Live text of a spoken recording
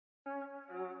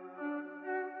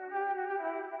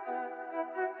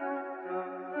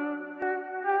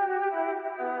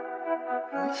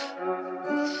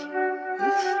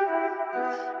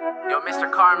Mr.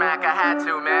 Carmack, I had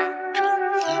to, man.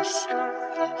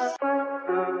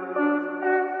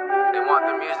 They want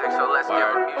the music, so let's give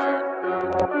them music.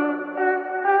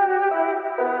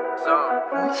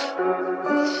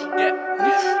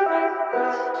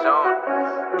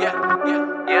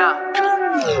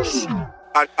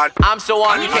 I'm so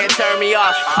on, you can't turn me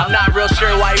off. I'm not real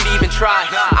sure why you'd even try.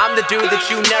 I'm the dude that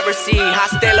you never see. I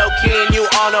stay low key and you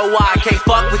all know why. Can't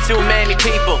fuck with too many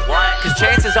people, cause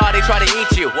chances are they try to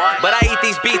eat you. But I eat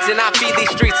these beats and I feed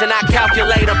these streets, and I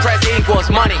calculate a press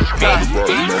equals money.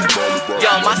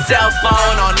 Yo, my cell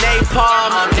phone on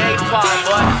napalm,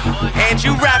 boy. And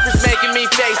you rappers making me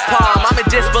face palm. I'm in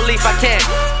disbelief, I can't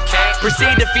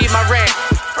proceed to feed my rant.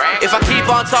 If I keep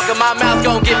on talking, my mouth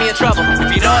gon' get me in trouble, if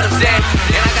you know what I'm saying.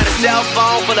 And I got a cell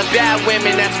phone full of bad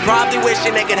women that's probably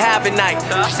wishing they could have a night.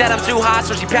 She said I'm too hot,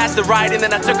 so she passed the ride, and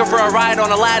then I took her for a ride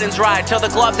on Aladdin's ride. Tell the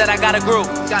club that I got a group.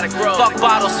 Fuck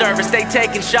bottle service, they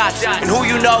taking shots. And who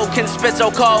you know can spit so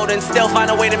cold and still find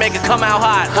a way to make it come out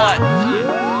hot. What?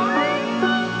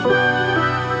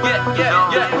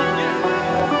 Yeah.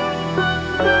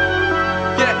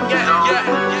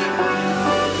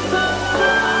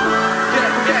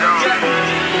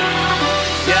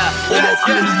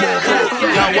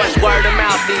 Yo, what's word of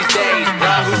mouth these days, bro?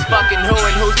 Who's fucking who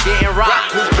and who's getting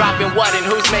rocked? Who's dropping what and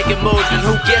who's making moves? And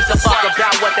who gives a fuck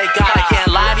about what they got? I can't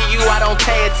lie to you, I don't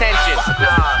pay attention,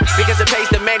 because it pays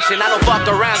to mention. I don't fuck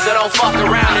around, so don't fuck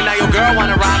around. And now your girl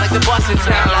wanna ride like the bus in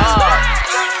town.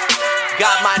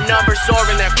 Got my number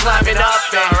soaring, they're climbing up,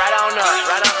 and right on up.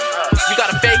 You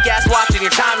got a fake ass watch and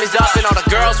your time is up, and all the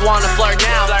girls wanna flirt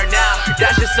now.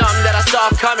 That's just something that I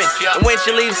saw coming. And when she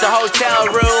leaves the hotel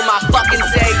room, I fucking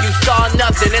say you saw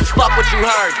nothing. It's fuck what you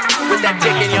heard with that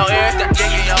dick in your ear.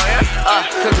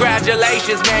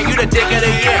 Congratulations, man, you the dick of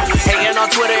the year. Hanging on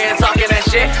Twitter and talking that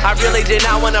shit. I really did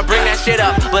not wanna bring that shit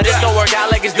up, but it's gonna work out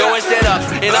like it's doing sit-ups.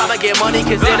 And I'ma get money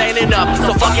cause it ain't enough.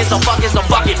 So fuck it,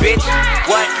 bitch.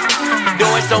 What?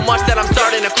 Doing so much that I'm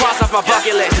starting to cross off my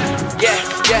bucket list. Yeah,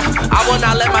 I will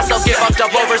not let myself get fucked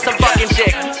up over some fucking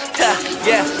chick.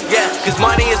 Yeah, cause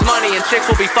money is money and chicks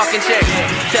will be fucking chicks.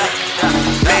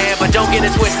 Man, but don't get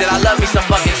it twisted, I love me some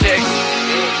fucking chicks.